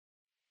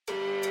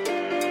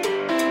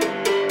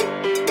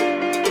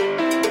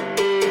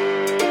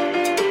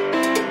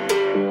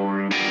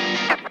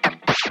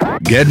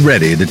Get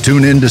ready to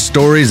tune into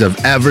stories of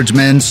average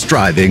men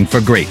striving for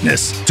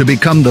greatness, to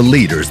become the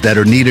leaders that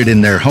are needed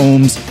in their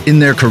homes, in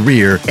their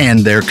career,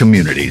 and their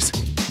communities.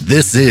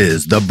 This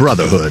is the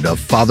Brotherhood of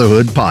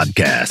Fatherhood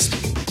podcast.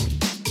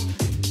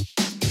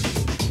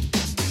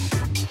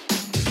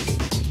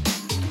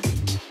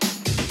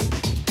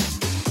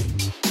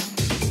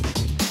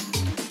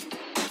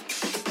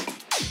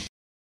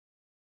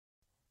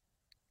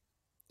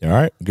 All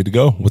right, good to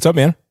go. What's up,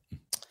 man?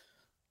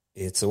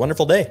 It's a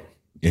wonderful day.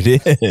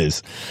 It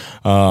is.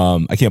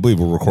 I can't believe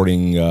we're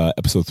recording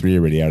episode 3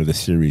 already out of the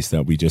series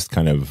that we just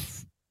kind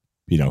of,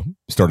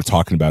 started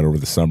talking about over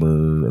the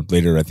summer, or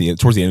later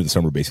towards the end of the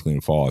summer, basically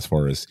in fall, as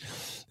far as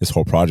this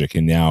whole project.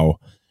 And now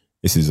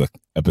this is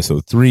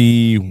episode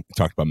 3. We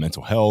talked about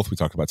mental health. We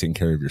talked about taking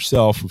care of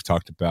yourself. We've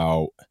talked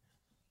about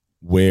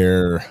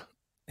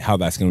how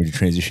that's going to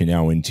transition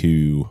now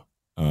into,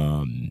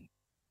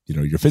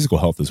 your physical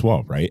health as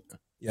well, right?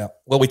 Yeah.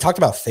 Well, we talked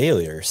about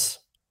failures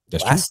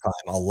last time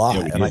a lot.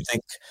 Yeah, and I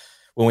think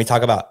when we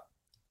talk about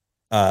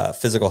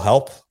physical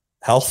health,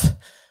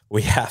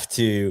 we have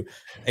to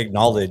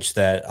acknowledge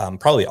that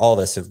probably all of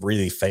us have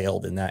really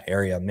failed in that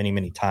area many,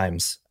 many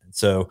times. And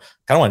so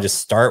kind of want to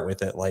just start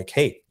with it like,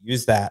 hey,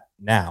 use that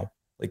now.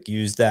 Like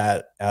use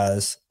that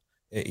as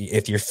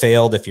if you're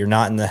failed, if you're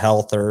not in the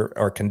health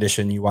or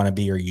condition you want to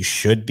be or you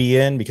should be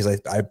in, because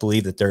I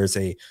believe that there's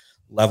a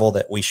level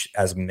that we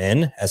as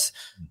men, as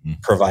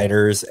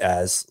providers,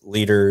 as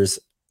leaders,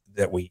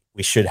 that we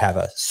should have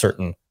a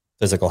certain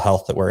physical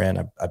health that we're in.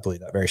 I believe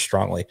that very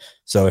strongly.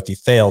 So if you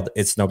failed,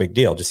 it's no big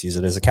deal. Just use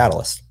it as a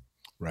catalyst.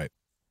 Right.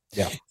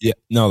 Yeah. Yeah.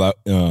 No,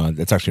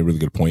 that's actually a really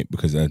good point,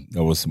 because that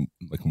was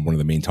like one of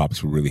the main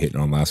topics we were really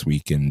hitting on last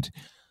week. And,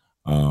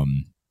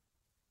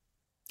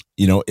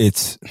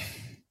 it's,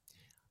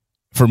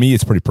 for me,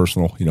 it's pretty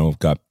personal. I've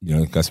got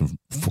some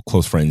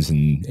close friends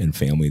and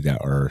family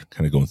that are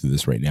kind of going through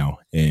this right now.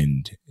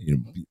 And,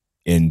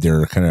 and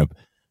they're kind of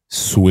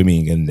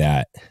swimming in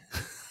that,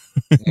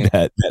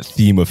 that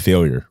theme of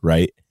failure,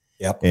 right?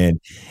 Yep.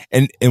 And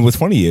what's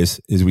funny is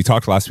we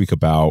talked last week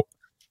about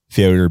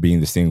failure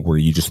being this thing where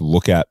you just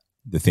look at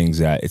the things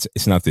that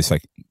it's not this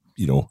like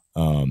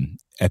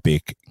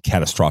epic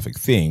catastrophic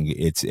thing.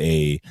 It's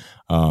a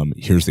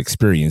here's the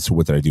experience.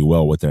 What did I do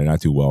well? What did I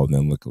not do well? And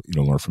then look,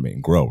 learn from it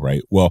and grow,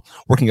 right? Well,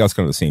 working out is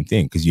kind of the same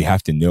thing, because you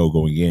have to know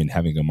going in,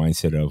 having a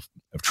mindset of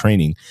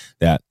training,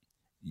 that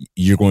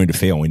you're going to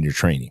fail in your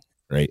training.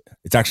 Right.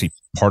 It's actually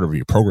part of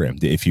your program.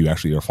 If you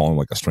actually are following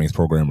like a strength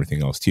program or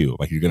anything else too,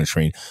 like you're going to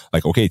train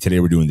like, okay,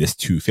 today we're doing this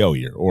to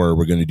failure, or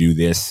we're going to do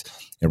this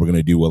and we're going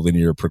to do a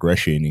linear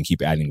progression and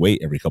keep adding weight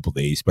every couple of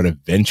days. But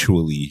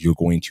eventually you're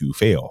going to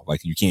fail.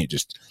 Like you can't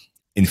just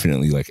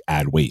infinitely like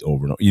add weight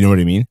over and over. You know what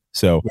I mean?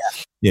 So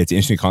yeah, it's an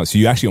interesting concept. So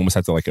you actually almost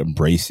have to like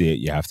embrace it.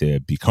 You have to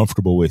be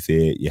comfortable with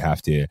it. You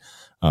have to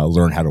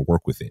learn how to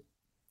work with it.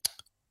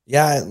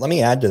 Yeah. Let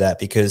me add to that,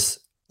 because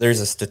there's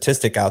a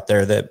statistic out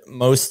there that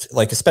most,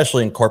 like,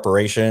 especially in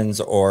corporations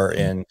or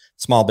in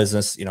small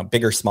business,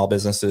 bigger small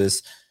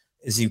businesses,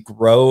 as you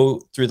grow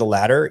through the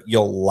ladder,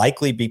 you'll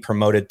likely be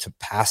promoted to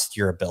past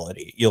your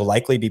ability. You'll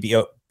likely be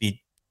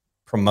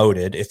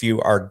promoted if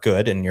you are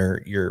good and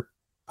you're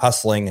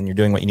hustling and you're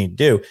doing what you need to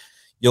do.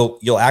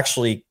 You'll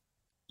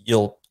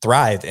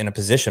thrive in a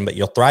position, but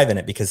you'll thrive in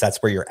it because that's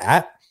where you're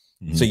at.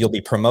 Mm-hmm. So you'll be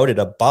promoted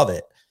above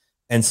it.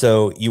 And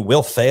so you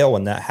will fail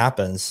when that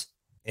happens.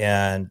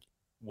 And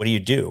what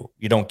do?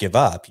 You don't give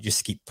up. You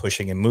just keep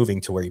pushing and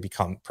moving to where you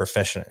become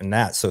proficient in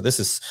that. So this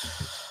is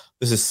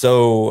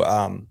so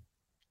all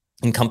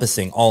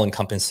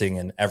encompassing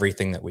in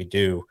everything that we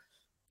do.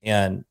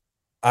 And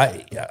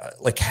I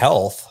like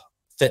health,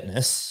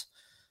 fitness.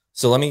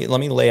 So let me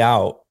lay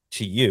out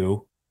to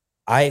you.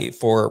 I,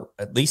 for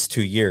at least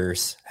 2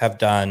 years, have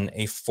done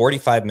a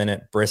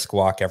 45-minute brisk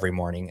walk every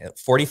morning,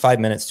 45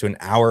 minutes to an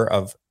hour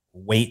of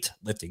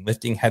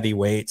lifting heavy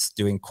weights,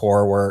 doing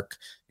core work,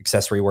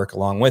 accessory work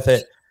along with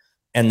it.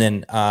 And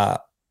then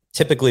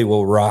typically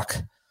we'll rock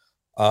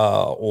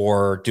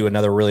or do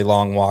another really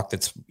long walk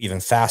that's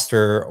even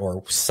faster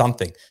or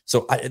something.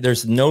 So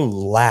there's no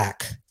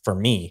lack for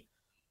me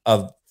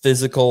of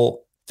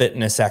physical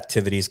fitness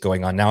activities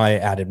going on. Now I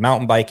added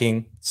mountain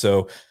biking.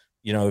 So,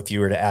 if you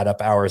were to add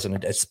up hours,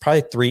 and it's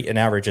probably an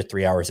average of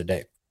 3 hours a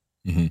day,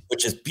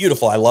 which is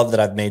beautiful. I love that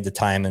I've made the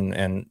time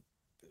and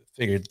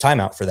figured the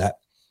time out for that.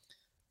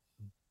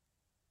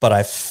 But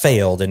I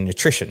failed in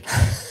nutrition.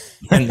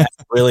 And that's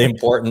really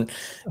important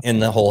in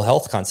the whole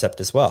health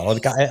concept as well.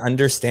 I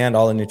understand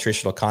all the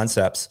nutritional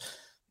concepts,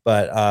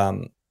 but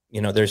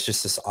there's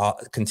just this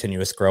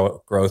continuous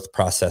growth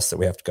process that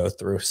we have to go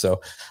through. So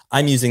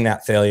I'm using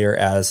that failure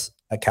as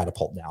a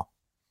catapult now.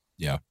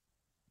 Yeah.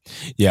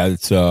 Yeah.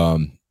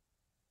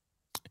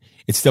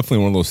 It's definitely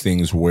one of those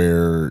things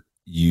where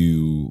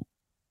you're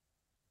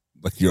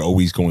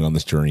always going on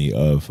this journey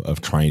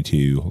of trying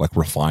to like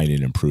refine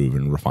and improve,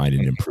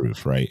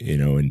 right?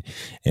 And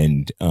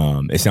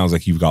it sounds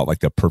like you've got like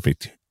the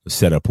perfect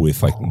setup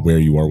with like where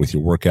you are with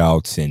your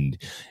workouts and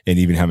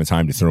even having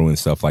time to throw in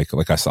stuff like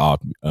I saw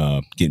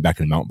getting back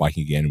into mountain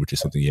biking again, which is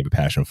something you have a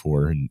passion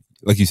for. And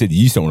like you said,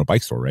 you used to own a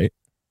bike store, right?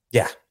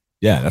 Yeah.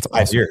 Yeah. That's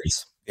 5 awesome.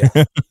 years.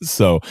 Yeah.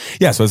 So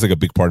it's like a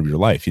big part of your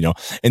life,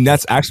 and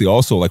that's actually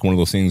also like one of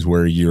those things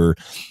where you're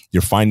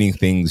finding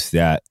things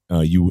that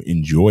you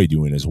enjoy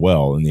doing as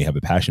well, and they have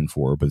a passion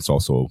for, but it's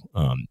also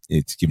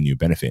it's giving you a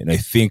benefit. And I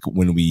think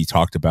when we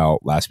talked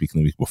about last week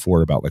and the week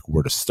before about like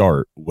where to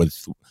start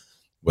with,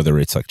 whether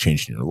it's like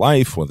changing your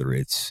life, whether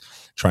it's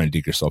trying to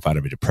dig yourself out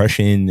of a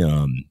depression,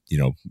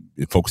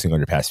 focusing on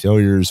your past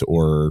failures,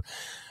 or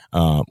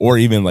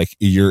even like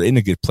you're in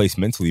a good place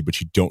mentally, but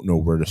you don't know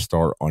where to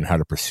start on how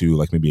to pursue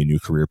like maybe a new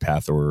career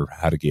path, or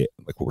how to get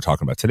like what we're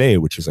talking about today,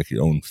 which is like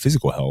your own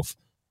physical health.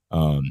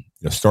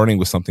 Starting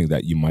with something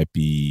that you might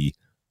be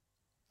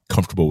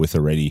comfortable with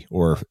already,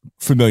 or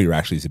familiar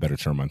actually is a better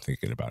term I'm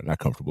thinking about. Not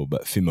comfortable,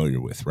 but familiar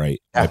with,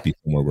 right? Yeah. Might be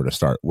somewhere where to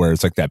start, where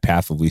it's like that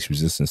path of least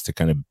resistance to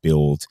kind of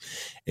build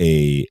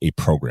a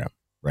program,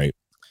 right?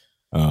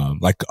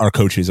 Like our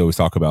coaches always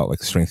talk about, like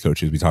the strength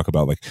coaches, we talk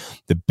about like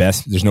the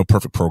best, there's no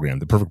perfect program.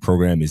 The perfect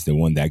program is the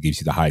one that gives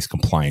you the highest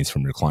compliance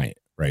from your client,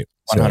 right?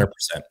 100%.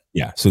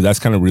 Yeah. So that's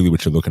kind of really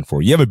what you're looking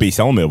for. You have a base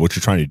element of what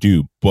you're trying to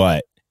do,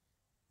 but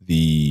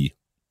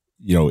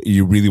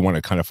you really want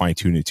to kind of fine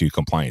tune it to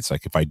compliance.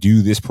 Like if I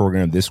do this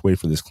program this way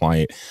for this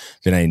client,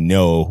 then I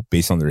know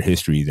based on their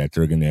history that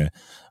they're going to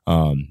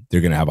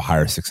have a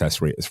higher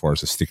success rate as far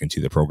as sticking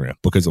to the program,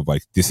 because of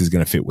like, this is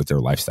going to fit with their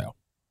lifestyle.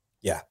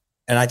 Yeah.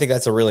 And I think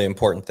that's a really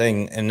important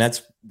thing. And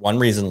that's one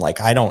reason, like,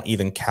 I don't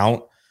even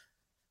count.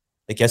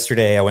 Like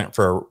yesterday I went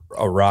for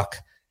a ruck.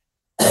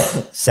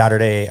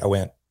 Saturday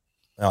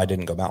I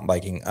didn't go mountain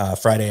biking.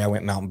 Friday I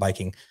went mountain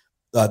biking.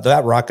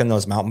 That ruck and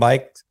those mountain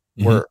bikes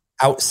were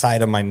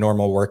outside of my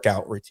normal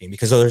workout routine,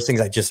 because those are things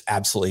I just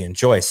absolutely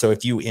enjoy. So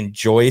if you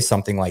enjoy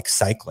something like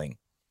cycling,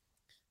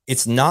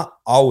 it's not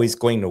always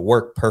going to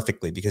work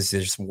perfectly, because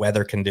there's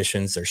weather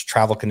conditions, there's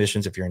travel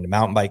conditions. If you're into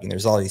mountain biking,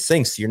 there's all these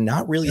things. So you're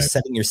not really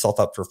setting yourself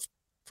up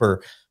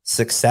for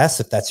success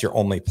if that's your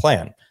only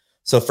plan.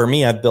 So for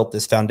me, I've built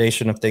this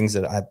foundation of things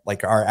that I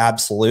like are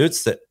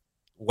absolutes, that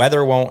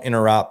weather won't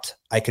interrupt.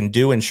 I can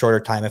do in shorter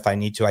time if I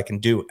need to. I can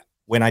do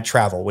when I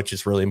travel, which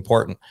is really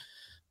important.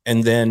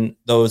 And then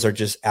those are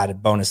just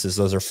added bonuses.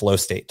 Those are flow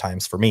state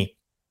times for me.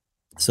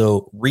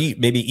 So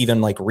maybe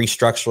even like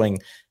restructuring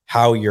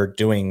how you're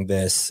doing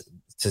this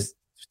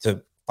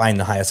to find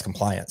the highest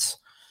compliance.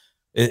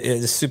 It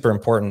is super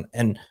important.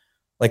 And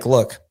like,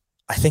 look,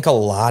 I think a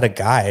lot of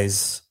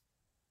guys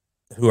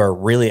who are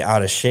really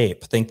out of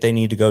shape think they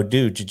need to go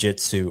do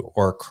jiu-jitsu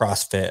or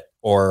CrossFit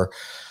or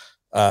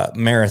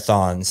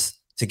marathons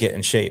to get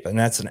in shape. And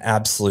that's an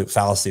absolute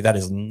fallacy. That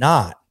is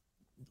not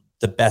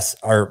the best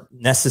or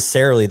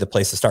necessarily the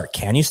place to start.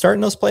 Can you start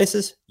in those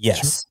places? Yes.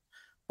 Sure.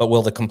 But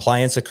will the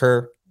compliance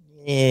occur?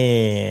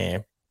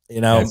 It's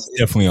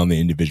definitely on the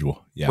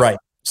individual. Yeah. Right.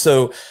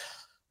 So,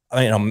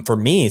 for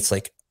me, it's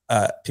like,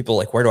 people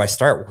like, where do I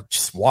start?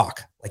 Just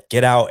walk, like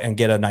get out and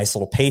get a nice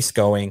little pace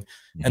going.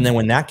 Mm-hmm. And then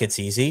when that gets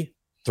easy,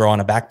 throw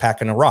on a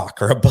backpack and a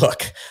rock or a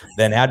book,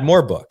 then add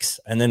more books,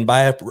 and then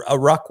buy a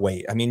ruck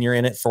weight. I mean, you're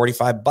in it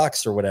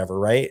 $45 or whatever.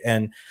 Right.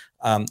 And,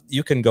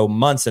 you can go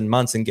months and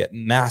months and get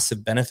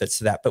massive benefits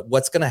to that. But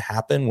what's going to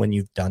happen when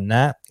you've done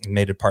that and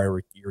made it part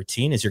of your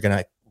routine is you're going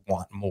to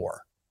want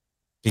more,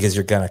 because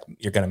you're going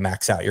to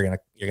max out. You're going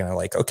to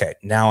like, okay,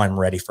 now I'm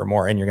ready for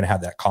more. And you're going to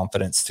have that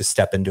confidence to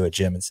step into a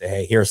gym and say,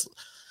 hey,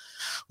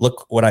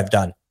 look what I've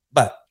done.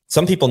 But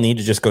some people need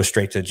to just go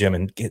straight to the gym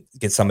and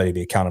get somebody to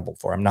be accountable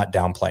for. I'm not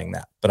downplaying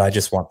that, but I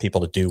just want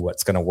people to do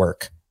what's going to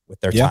work with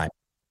their time.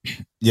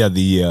 Yeah.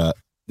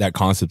 That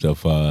concept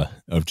of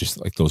just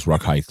like those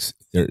ruck hikes,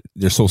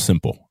 they're so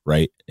simple,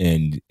 right?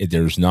 And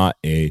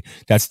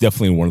that's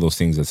definitely one of those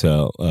things that's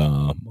a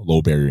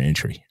low barrier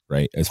entry,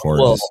 right? As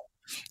far as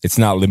it's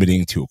not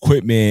limiting to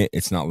equipment,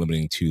 it's not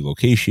limiting to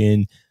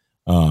location.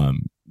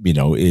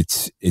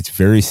 It's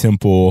very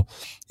simple.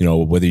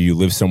 Whether you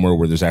live somewhere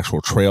where there's actual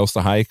trails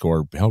to hike,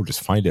 or hell,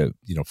 just find a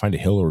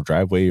hill or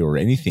driveway or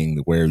anything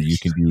where you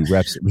can do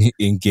reps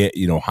and get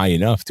high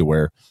enough to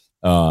where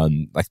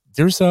like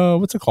there's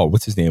what's it called?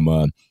 What's his name?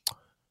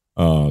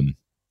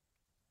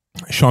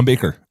 Sean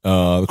Baker,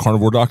 the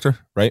carnivore doctor,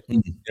 right?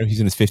 Mm-hmm. He's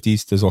in his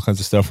 50s, does all kinds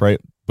of stuff, right?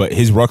 But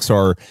his rucks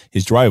are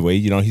his driveway.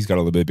 He's got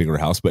a little bit bigger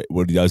house, but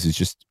what he does is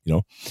just,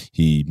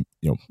 he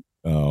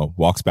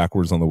walks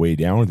backwards on the way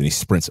down, and then he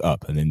sprints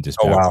up, and then just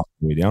the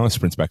way down and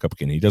sprints back up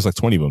again. He does like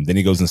 20 of them. Then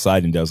he goes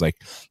inside and does like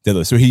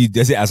deadlift. So he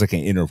does it as like an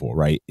interval,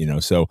 right?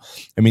 So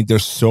I mean,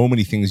 there's so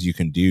many things you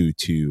can do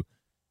to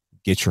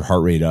get your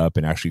heart rate up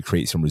and actually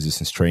create some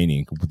resistance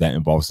training that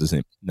involves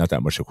not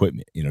that much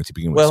equipment, to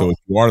begin with. Well, so if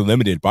you are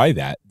limited by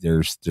that,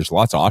 there's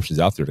lots of options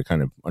out there to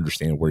kind of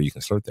understand where you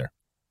can start there.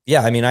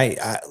 Yeah. I mean,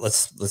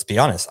 let's be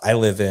honest. I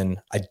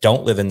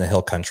don't live in the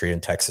hill country in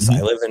Texas.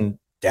 Mm-hmm. I live in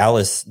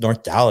Dallas,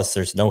 North Dallas.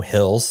 There's no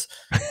hills.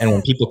 And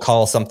when people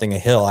call something a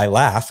hill, I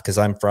laugh, because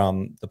I'm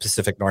from the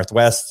Pacific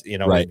Northwest,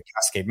 right. The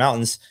Cascade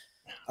Mountains.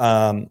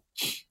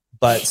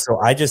 But so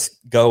I just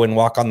go and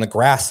walk on the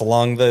grass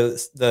along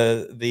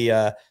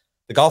the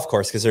golf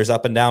course, because there's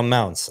up and down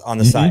mounts on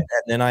the side.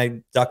 And then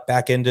I duck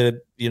back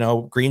into,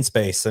 green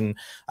space, and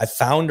I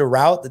found a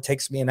route that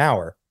takes me an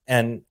hour.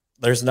 And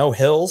there's no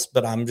hills,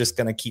 but I'm just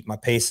going to keep my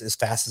pace as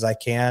fast as I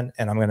can.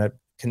 And I'm going to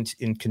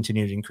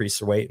continue to increase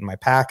the weight in my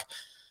pack.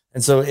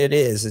 And so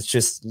it's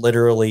just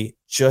literally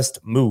just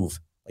move,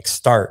 like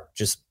start,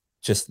 just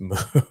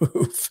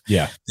move.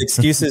 Yeah. The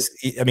excuses.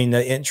 I mean,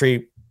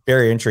 the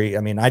barrier entry.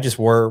 I mean, I just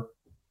wore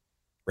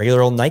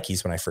regular old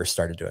Nikes when I first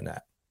started doing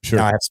that. Sure.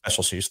 Now I have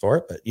special shoes for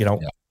it, but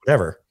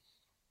whatever.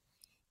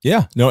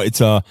 Yeah, no,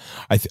 it's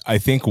I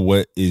think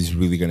what is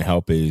really going to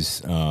help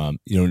is one,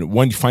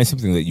 you find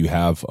something that you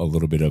have a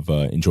little bit of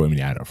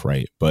enjoyment out of,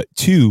 right? But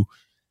two,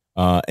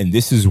 and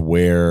this is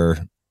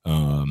where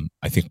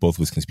I think both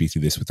of us can speak to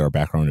this with our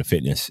background in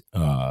fitness,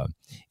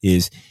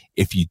 is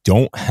if you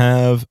don't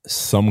have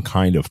some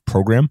kind of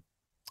program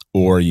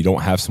or you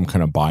don't have some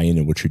kind of buy-in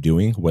in what you're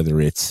doing, whether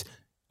it's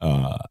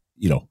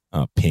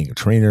paying a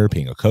trainer,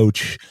 paying a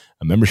coach,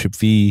 a membership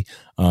fee,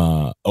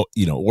 or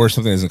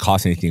something that doesn't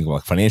cost anything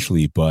like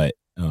financially, but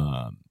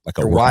like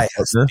a workout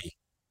partner.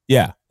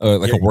 Yeah.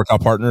 A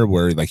workout partner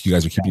where like you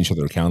guys are keeping each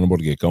other accountable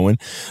to get going.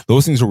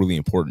 Those things are really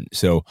important.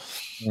 So,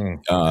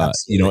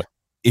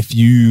 if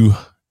you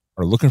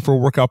are looking for a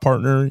workout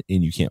partner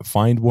and you can't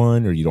find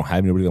one, or you don't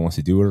have anybody that wants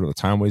to do it, or the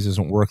time ways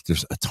doesn't work,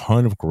 there's a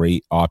ton of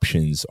great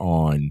options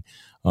on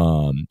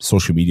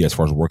social media as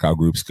far as workout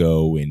groups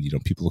go. And,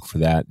 people look for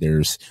that.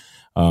 There's,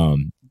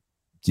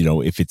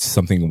 if it's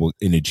something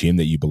in a gym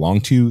that you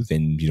belong to,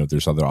 then,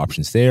 there's other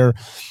options there.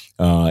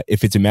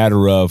 If it's a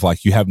matter of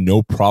like, you have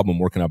no problem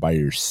working out by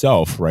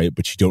yourself, right,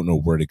 but you don't know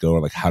where to go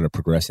or like how to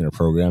progress in a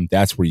program,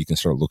 that's where you can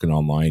start looking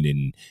online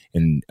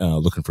and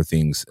looking for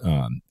things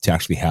to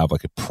actually have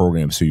like a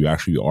program. So you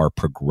actually are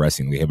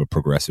progressing. They have a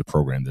progressive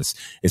program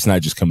it's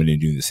not just coming in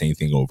and doing the same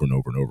thing over and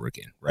over and over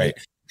again. Right.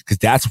 Because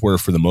that's where,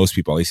 for the most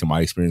people, at least in my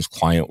experience,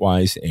 client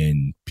wise,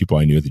 and people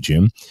I knew at the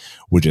gym,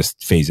 would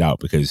just phase out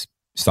because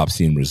stop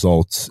seeing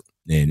results.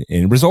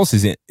 And results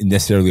isn't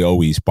necessarily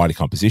always body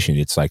composition.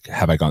 It's like,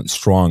 have I gotten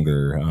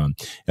stronger?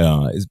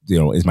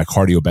 Is my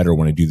cardio better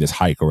when I do this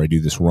hike or I do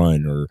this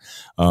run? Or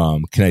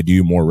can I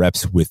do more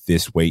reps with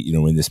this weight,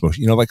 in this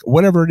motion? Like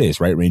whatever it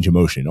is, right? Range of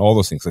motion, all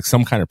those things, like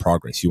some kind of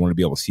progress. You want to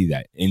be able to see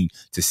that. And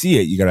to see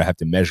it, you got to have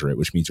to measure it,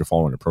 which means you're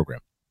following a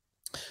program.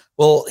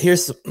 Well,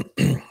 here's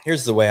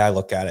the way I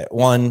look at it.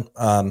 One,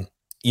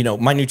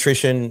 my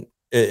nutrition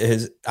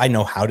is, I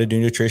know how to do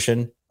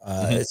nutrition.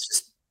 It's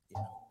just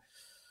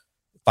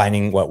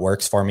finding what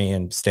works for me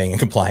and staying in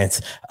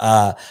compliance.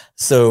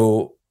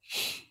 So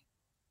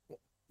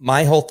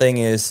my whole thing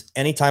is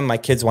anytime my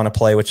kids want to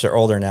play, which they're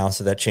older now,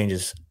 so that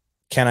changes.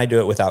 Can I do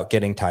it without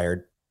getting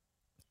tired?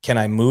 Can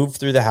I move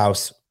through the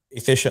house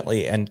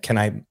efficiently? And can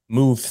I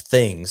move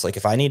things? Like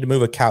if I need to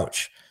move a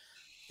couch,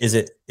 is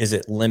it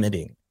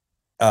limiting?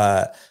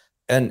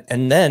 And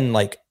then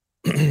like,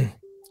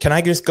 can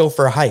I just go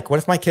for a hike? What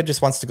if my kid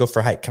just wants to go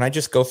for a hike? Can I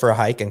just go for a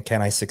hike and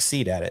can I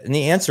succeed at it? And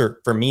the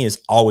answer for me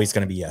is always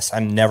going to be yes.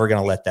 I'm never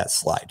going to let that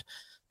slide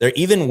there.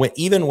 Even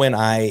when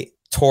I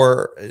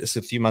tore this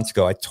a few months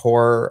ago, I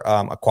tore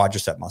a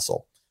quadricep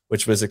muscle,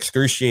 which was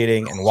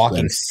excruciating, and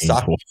walking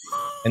sucked.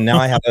 And now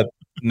I have a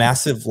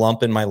massive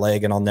lump in my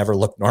leg and I'll never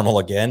look normal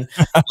again.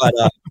 But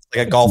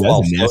like a golf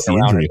ball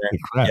floating around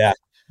there.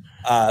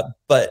 Yeah.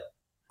 But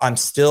I'm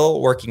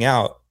still working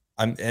out.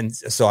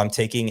 So I'm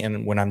taking,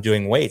 and when I'm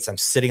doing weights, I'm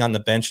sitting on the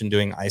bench and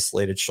doing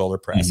isolated shoulder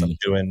press. I'm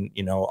doing,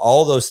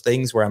 all those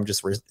things where I'm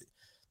just,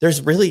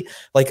 there's really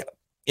like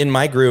in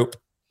my group,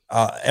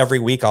 every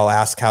week I'll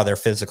ask how their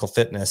physical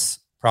fitness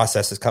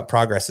progress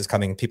is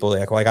coming. People are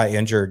like, well, I got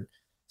injured,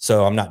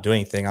 so I'm not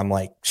doing anything. I'm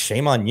like,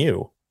 shame on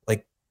you.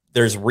 Like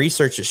there's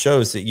research that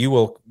shows that you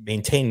will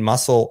maintain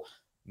muscle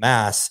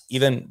mass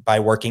even by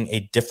working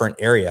a different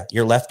area.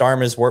 Your left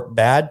arm is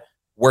bad,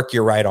 work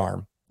your right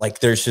arm. Like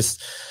there's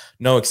just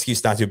no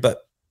excuse not to. But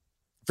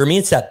for me,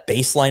 it's that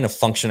baseline of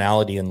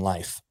functionality in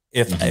life.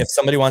 If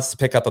somebody wants to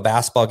pick up a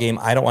basketball game,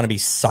 I don't want to be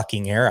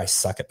sucking air. I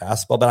suck at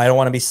basketball, but I don't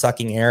want to be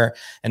sucking air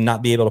and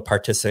not be able to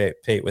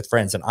participate with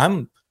friends. And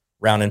I'm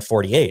rounding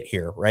 48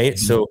 here, right?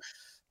 So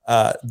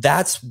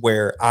that's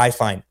where I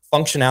find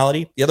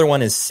functionality. The other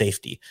one is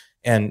safety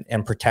and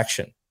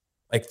protection.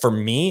 Like for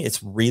me,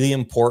 it's really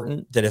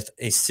important that if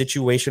a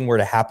situation were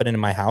to happen in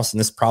my house,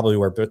 and this is probably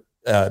where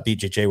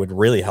BJJ would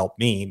really help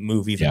me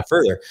move even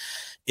further,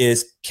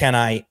 is can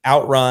I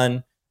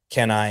outrun?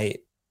 Can I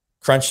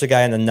crunch the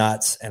guy in the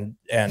nuts and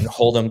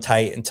hold him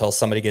tight until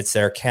somebody gets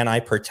there? Can I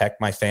protect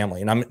my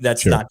family? And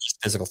that's not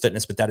just physical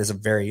fitness, but that is a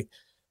very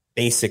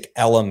basic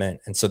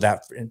element. And so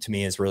that to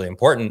me is really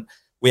important.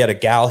 We had a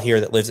gal here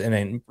that lives in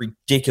a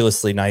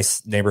ridiculously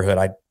nice neighborhood.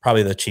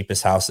 Probably the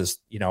cheapest house is,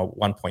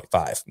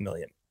 1.5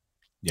 million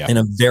in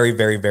a very,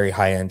 very, very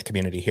high end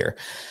community here.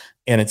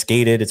 And it's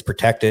gated, it's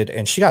protected.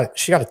 And she got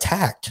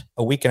attacked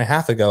a week and a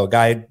half ago. A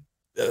guy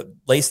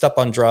laced up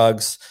on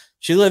drugs.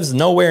 She lives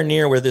nowhere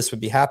near where this would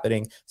be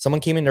happening.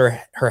 Someone came into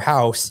her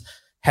house,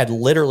 had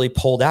literally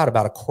pulled out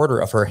about a quarter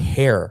of her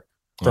hair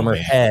from her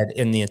head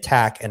in the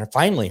attack. And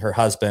finally her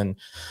husband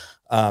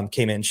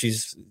came in.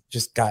 She's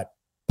just got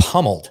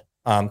pummeled,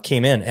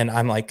 came in. And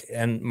I'm like,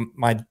 and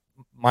my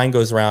mind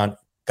goes around,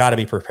 got to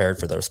be prepared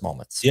for those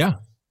moments. Yeah,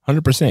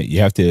 100%. You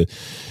have to,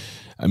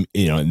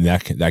 and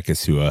that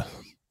gets to a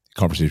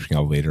conversation we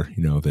have later,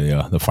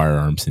 the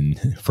firearms and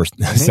first,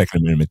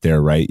 Second Amendment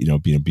there, right?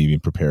 Being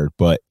prepared,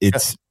 but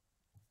it's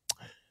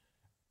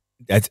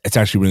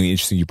actually really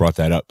interesting you brought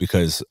that up,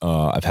 because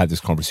I've had this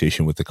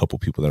conversation with a couple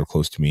people that are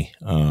close to me,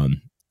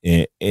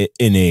 in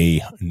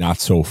a not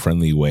so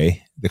friendly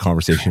way. The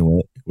conversation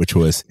went, which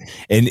was,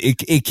 and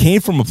it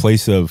came from a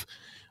place of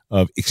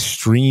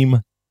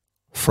extreme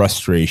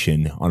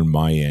frustration on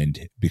my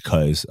end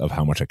because of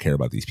how much I care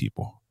about these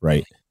people,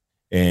 right?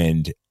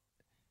 And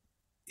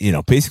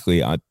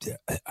basically, I'm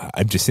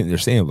just sitting there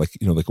saying, like,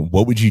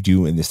 what would you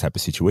do in this type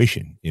of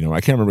situation? I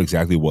can't remember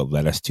exactly what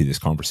led us to this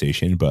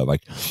conversation, but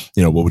like,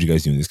 what would you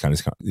guys do in this kind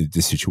of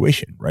this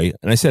situation, right?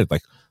 And I said,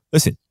 like,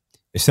 listen,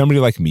 if somebody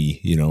like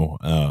me,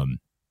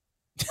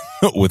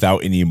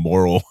 without any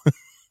moral,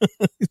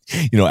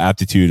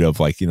 aptitude of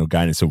like,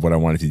 guidance of what I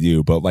wanted to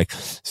do, but like,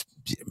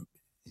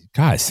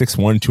 God,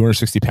 6'1",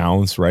 260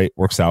 pounds, right?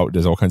 Works out,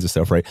 does all kinds of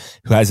stuff, right?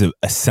 Who has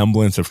a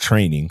semblance of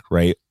training,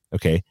 right?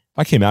 Okay, if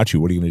I came out to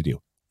you, what are you going to do?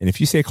 And if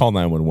you say call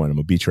 911, I'm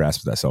gonna beat your ass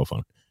with that cell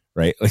phone,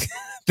 right? Like,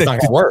 it's not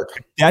gonna work.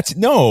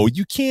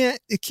 You can't.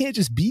 It can't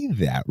just be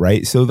that,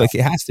 right? So like,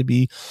 it has to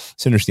be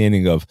this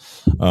understanding of,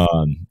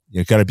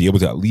 you got to be able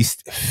to at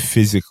least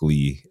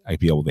physically,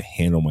 be able to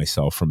handle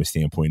myself from a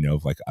standpoint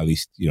of like, at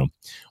least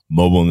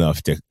mobile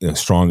enough, to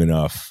strong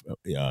enough,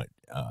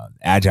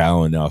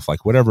 agile enough,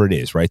 like whatever it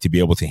is, right, to be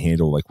able to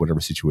handle like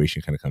whatever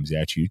situation kind of comes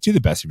at you to the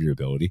best of your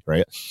ability,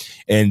 right?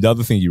 And the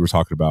other thing you were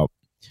talking about,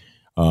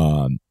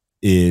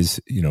 is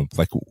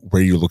like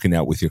where you're looking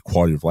at with your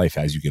quality of life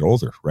as you get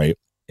older, right?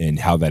 And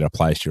how that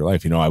applies to your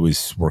life. I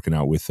was working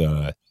out with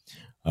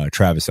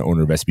Travis, the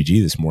owner of SBG,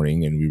 this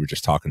morning, and we were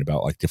just talking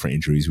about like different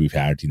injuries we've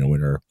had, in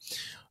our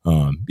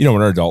in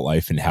our adult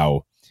life, and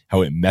how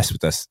it messed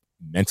with us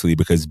mentally,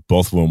 because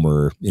both of them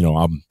were,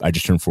 I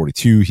just turned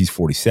 42, he's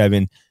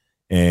 47,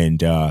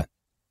 and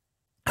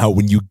how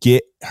when you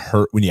get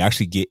hurt, when you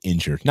actually get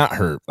injured, not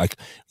hurt, like,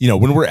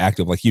 when we're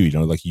active, like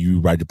like you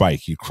ride your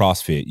bike, you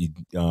CrossFit,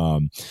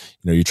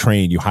 you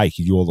train, you hike,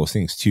 you do all those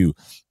things too.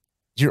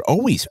 You're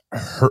always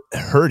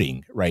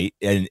hurting, right?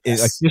 And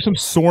like, there's some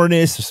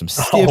soreness, there's some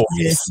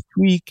stiffness,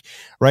 tweak,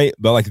 right?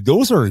 But like,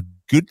 those are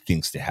good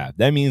things to have.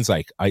 That means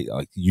like,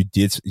 you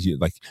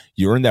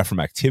earned that from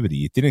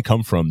activity. It didn't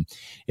come from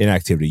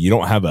inactivity. You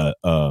don't have a,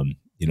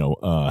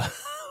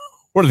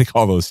 what do they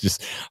call those?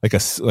 Just like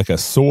a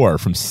sore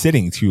from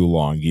sitting too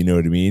long, you know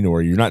what I mean?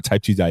 Or you're not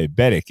type 2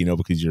 diabetic,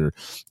 because you're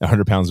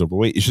 100 pounds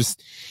overweight.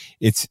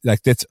 It's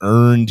like, that's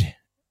earned,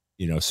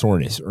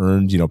 soreness,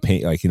 earned,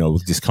 pain, like,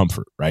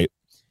 discomfort, right?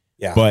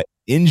 Yeah. But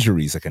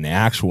injuries, like an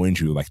actual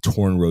injury, like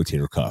torn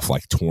rotator cuff,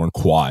 like torn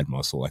quad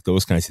muscle, like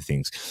those kinds of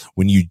things.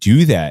 When you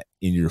do that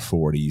in your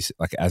 40s,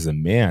 like as a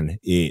man,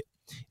 it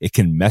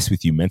can mess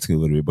with you mentally a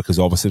little bit, because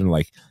all of a sudden,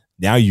 like,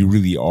 now you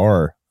really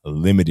are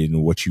limited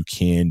in what you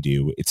can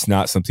do. It's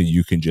not something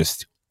you can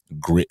just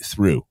grit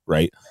through,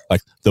 right?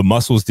 Like, the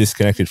muscle's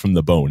disconnected from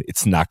the bone.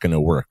 It's not going to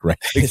work, right?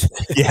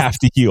 You have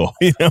to heal,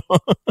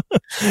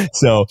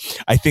 So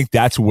I think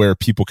that's where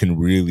people can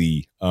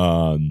really,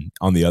 on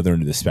the other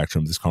end of the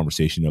spectrum, this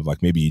conversation of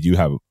like, maybe you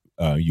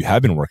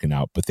have been working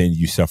out, but then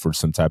you suffered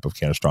some type of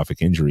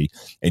catastrophic injury,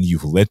 and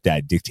you've let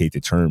that dictate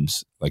the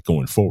terms, like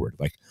going forward.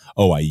 Like,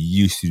 oh, I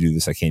used to do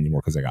this, I can't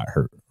anymore because I got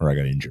hurt or I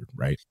got injured,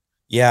 right?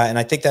 Yeah. And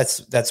I think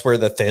that's where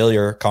the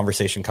failure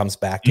conversation comes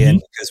back in,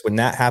 because when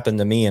that happened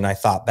to me and I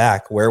thought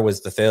back, where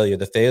was the failure?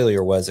 The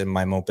failure was in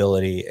my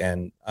mobility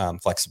and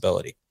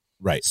flexibility.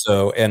 Right.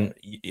 So, and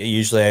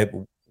usually I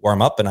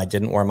warm up, and I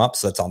didn't warm up.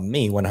 So that's on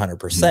me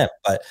 100%,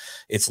 but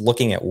it's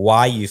looking at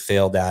why you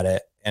failed at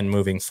it and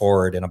moving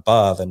forward and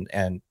above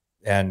and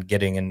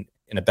getting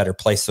in a better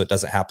place so it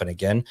doesn't happen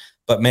again.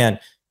 But man,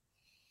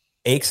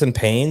 aches and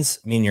pains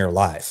mean you're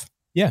alive.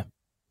 Yeah.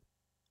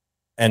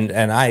 And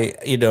I,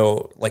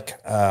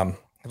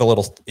 have a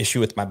little issue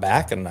with my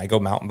back, and I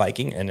go mountain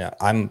biking, and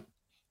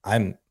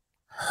I'm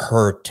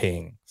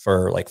hurting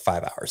for like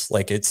 5 hours.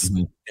 Like, it's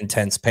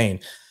intense pain.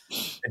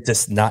 It's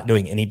just not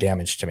doing any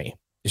damage to me.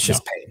 It's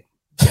just pain.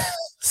 Yeah.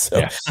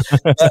 So,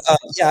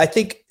 yeah. I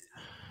think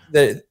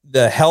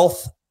the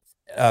health,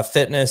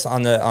 fitness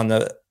on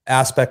the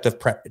aspect of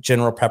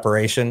general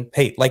preparation.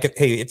 Hey,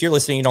 if you're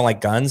listening, you don't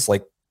like guns,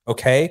 like,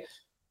 okay,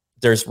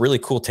 there's really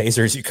cool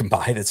tasers you can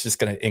buy that's just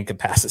going to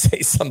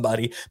incapacitate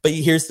somebody. But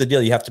here's the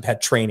deal. You have to have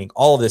training.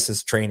 All of this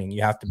is training.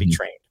 You have to be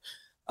trained.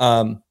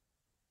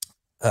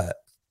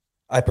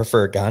 I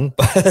prefer a gun,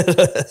 but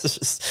it's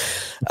just,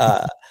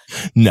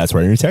 and that's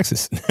why you're in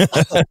Texas.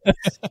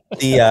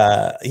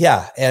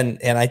 Yeah. And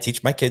I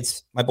teach my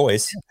kids, my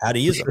boys, how to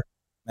use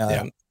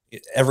them.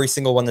 Every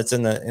single one that's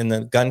in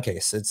the gun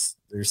case, that's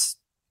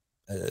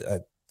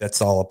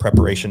all a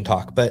preparation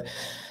talk, but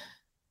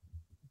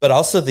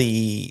also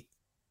the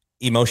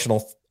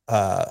emotional,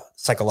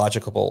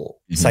 psychological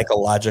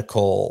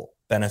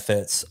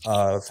benefits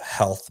of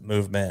health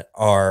movement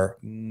are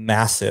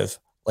massive.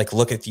 Like,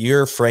 look, if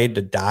you're afraid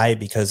to die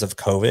because of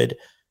COVID,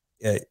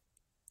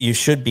 you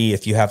should be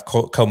if you have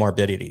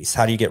comorbidities.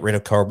 How do you get rid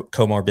of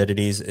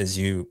comorbidities? Is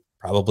you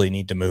probably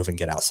need to move and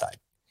get outside.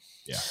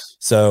 Yeah.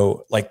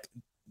 So like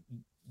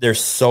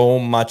there's so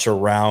much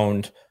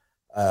around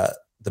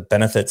the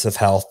benefits of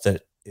health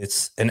that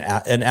it's an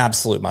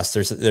absolute must.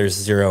 There's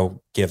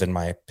zero give in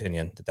my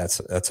opinion that's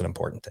an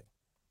important thing.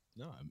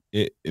 No,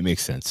 it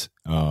makes sense.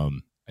 I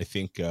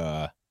think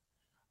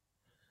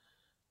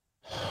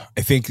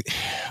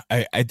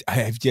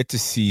I've yet to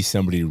see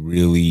somebody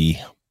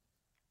really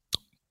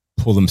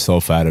pull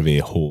themselves out of a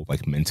hole,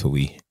 like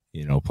mentally,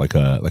 like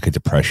a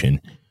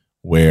depression,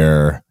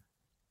 where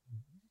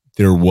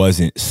there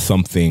wasn't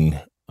something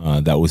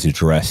that was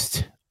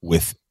addressed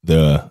with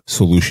the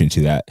solution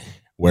to that,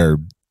 where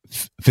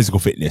physical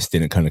fitness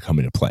didn't kind of come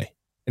into play.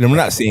 And I'm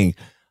not saying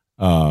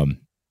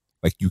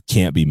like you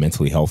can't be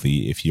mentally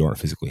healthy if you aren't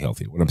physically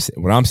healthy.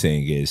 What I'm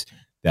saying is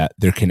that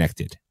they're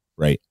connected,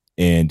 right?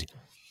 And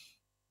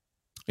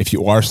if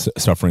you are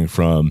suffering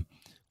from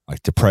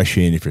like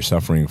depression, if you're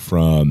suffering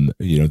from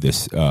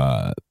this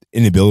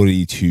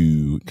inability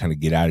to kind of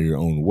get out of your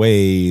own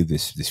way,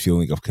 this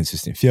feeling of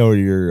consistent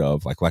failure,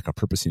 of like lack of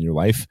purpose in your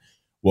life,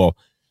 well,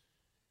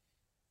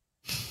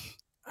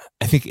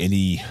 I think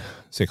any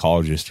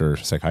psychologist or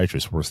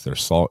psychiatrist worth their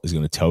salt is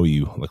going to tell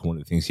you, like, one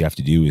of the things you have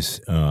to do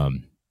is,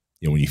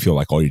 when you feel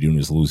like all you're doing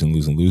is losing,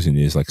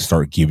 is like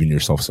start giving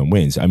yourself some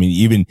wins. I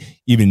mean,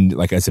 even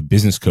like as a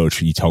business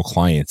coach, you tell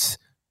clients,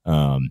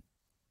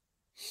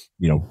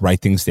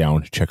 write things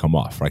down, check them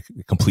off, like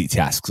complete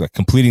tasks, like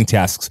completing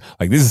tasks.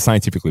 Like this is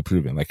scientifically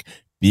proven, like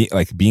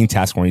being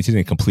task oriented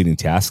and completing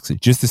tasks.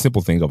 Just a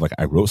simple thing of like,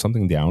 I wrote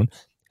something down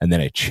and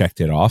then I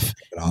checked it off.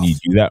 And you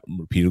do that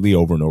repeatedly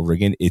over and over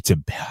again. It's a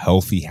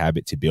healthy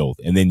habit to build.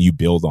 And then you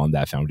build on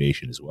that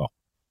foundation as well.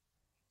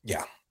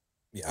 Yeah.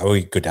 Yeah.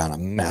 We go down a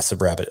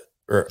massive rabbit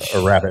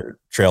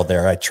trail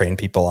there. I train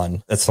people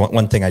on, that's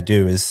one thing I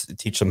do is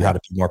teach them how to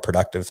be more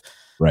productive,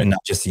 right? And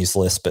not just use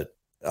lists, but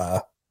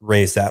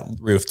raise that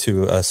roof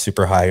to a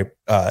super high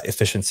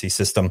efficiency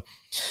system.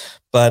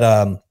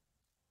 But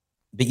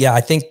yeah,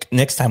 I think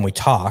next time we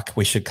talk,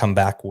 we should come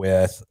back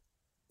with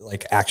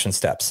like action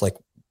steps, like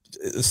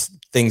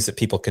things that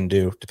people can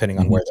do depending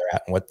on where they're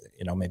at and what,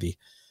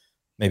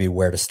 maybe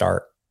where to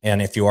start. And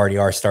if you already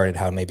are started,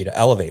 how maybe to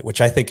elevate,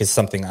 which I think is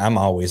something I'm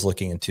always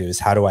looking into, is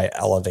how do I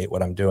elevate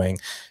what I'm doing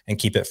and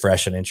keep it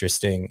fresh and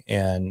interesting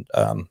and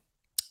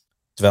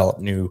develop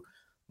new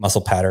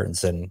muscle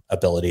patterns and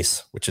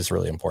abilities, which is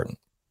really important.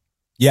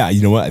 Yeah.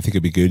 You know what I think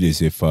it'd be good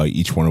is if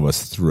each one of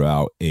us threw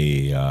out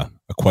a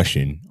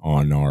question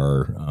on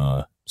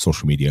our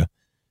social media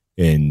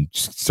and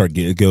start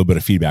get a little bit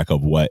of feedback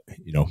of what,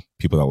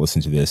 people that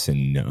listen to this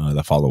and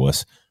that follow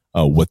us,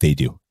 what they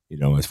do,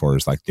 as far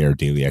as like their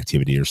daily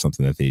activity or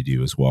something that they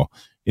do as well.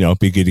 It'd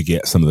be good to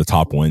get some of the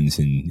top ones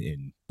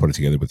and put it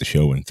together with the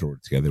show and throw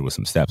it together with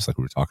some steps like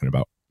we were talking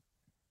about.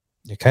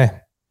 Okay.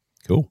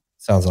 Cool.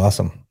 Sounds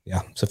awesome.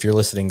 Yeah. So if you're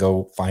listening,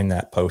 go find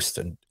that post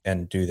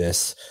and do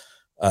this.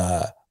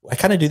 I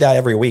kind of do that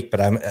every week, but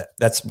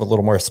that's a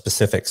little more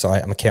specific. So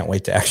I can't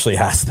wait to actually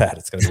ask that.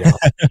 It's going to be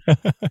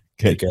awesome.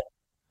 Good.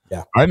 Yeah.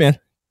 All right, man.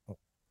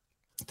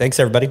 Thanks,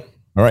 everybody.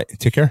 All right.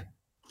 Take care.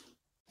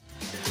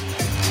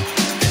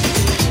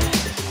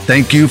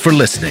 Thank you for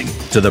listening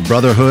to the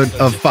Brotherhood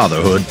of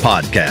Fatherhood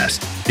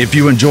podcast. If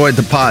you enjoyed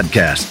the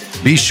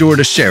podcast, be sure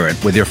to share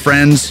it with your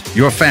friends,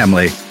 your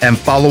family, and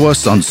follow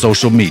us on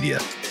social media.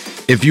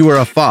 If you are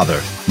a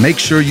father, make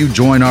sure you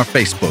join our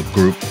Facebook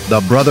group,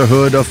 The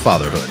Brotherhood of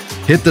Fatherhood.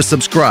 Hit the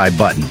subscribe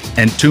button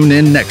and tune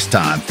in next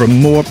time for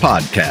more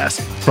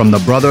podcasts from the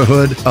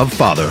Brotherhood of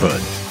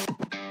Fatherhood.